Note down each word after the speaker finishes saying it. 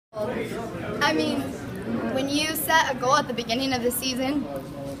I mean, when you set a goal at the beginning of the season,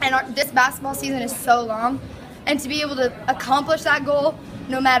 and this basketball season is so long, and to be able to accomplish that goal,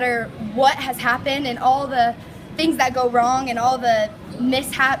 no matter what has happened and all the things that go wrong and all the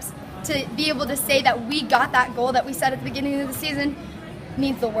mishaps, to be able to say that we got that goal that we set at the beginning of the season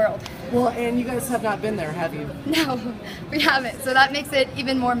means the world. Well, and you guys have not been there, have you? No, we haven't, so that makes it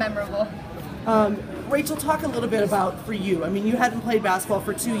even more memorable. Rachel, talk a little bit about for you. I mean, you hadn't played basketball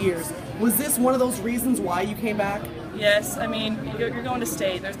for 2 years. Was this one of those reasons why you came back? Yes, I mean, you're going to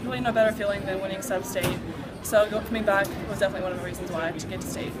state. There's really no better feeling than winning sub-state. So coming back was definitely one of the reasons why to get to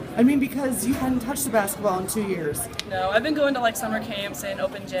state. I mean, because you hadn't touched the basketball in 2 years. No, I've been going to like summer camps and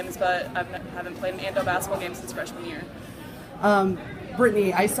open gyms, but I haven't played an Andale basketball game since freshman year.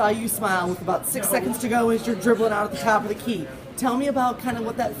 Brittany, I saw you smile with about 6 seconds to go as you're dribbling out at the top of the key. Tell me about kind of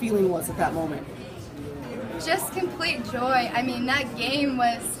what that feeling was at that moment. Just complete joy. I mean, that game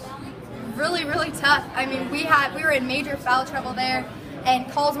was really, really tough. I mean, we were in major foul trouble there, and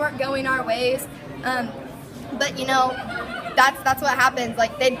calls weren't going our ways. But you know, that's what happens.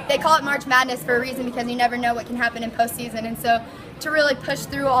 Like they call it March Madness for a reason, because you never know what can happen in postseason. And so to really push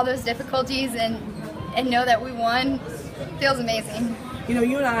through all those difficulties and know that we won feels amazing. You know,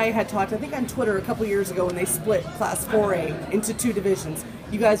 you and I had talked, I think on Twitter a couple years ago when they split Class 4A into 2 divisions.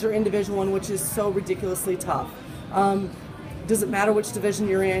 You guys are in Division 1, which is so ridiculously tough. Does it matter which division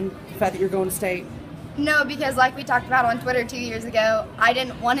you're in, the fact that you're going to state? No, because like we talked about on Twitter 2 years ago, I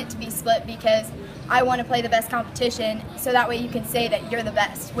didn't want it to be split because I want to play the best competition, so that way you can say that you're the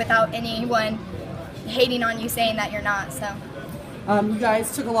best without anyone hating on you saying that you're not. So. You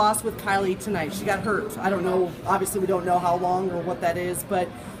guys took a loss with Kylie tonight. She got hurt. I don't know, obviously we don't know how long or what that is, but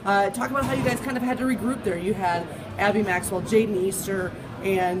talk about how you guys kind of had to regroup there. You had Abby Maxwell, Jaden Easter,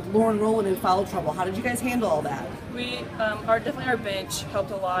 and Lauren Rowland in foul trouble. How did you guys handle all that? We, definitely our bench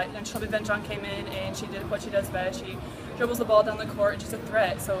helped a lot, and Shelby Benjon came in and she did what she does best. She dribbles the ball down the court, and she's a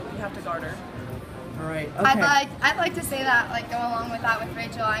threat, so we have to guard her. All right, okay. I'd like to say that, like, go along with that with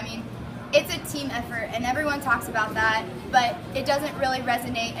Rachel. I mean, it's a team effort, and everyone talks about that, but it doesn't really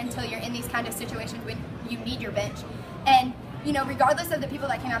resonate until you're in these kind of situations when you need your bench. And, you know, regardless of the people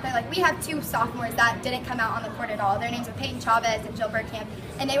that came out there, like, we have 2 sophomores that didn't come out on the court at all. Their names are Peyton Chavez and Jill Bergkamp,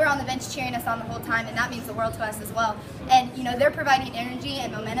 and they were on the bench cheering us on the whole time, and that means the world to us as well. And, you know, they're providing energy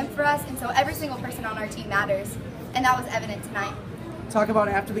and momentum for us, and so every single person on our team matters, and that was evident tonight. Talk about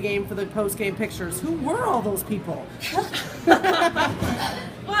after the game for the post-game pictures. Who were all those people?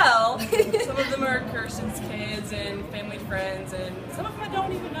 Well, some of them are Kirsten's kids and family friends, and some of them I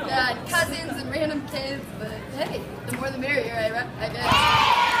don't even know. Yeah, cousins and random kids, but hey.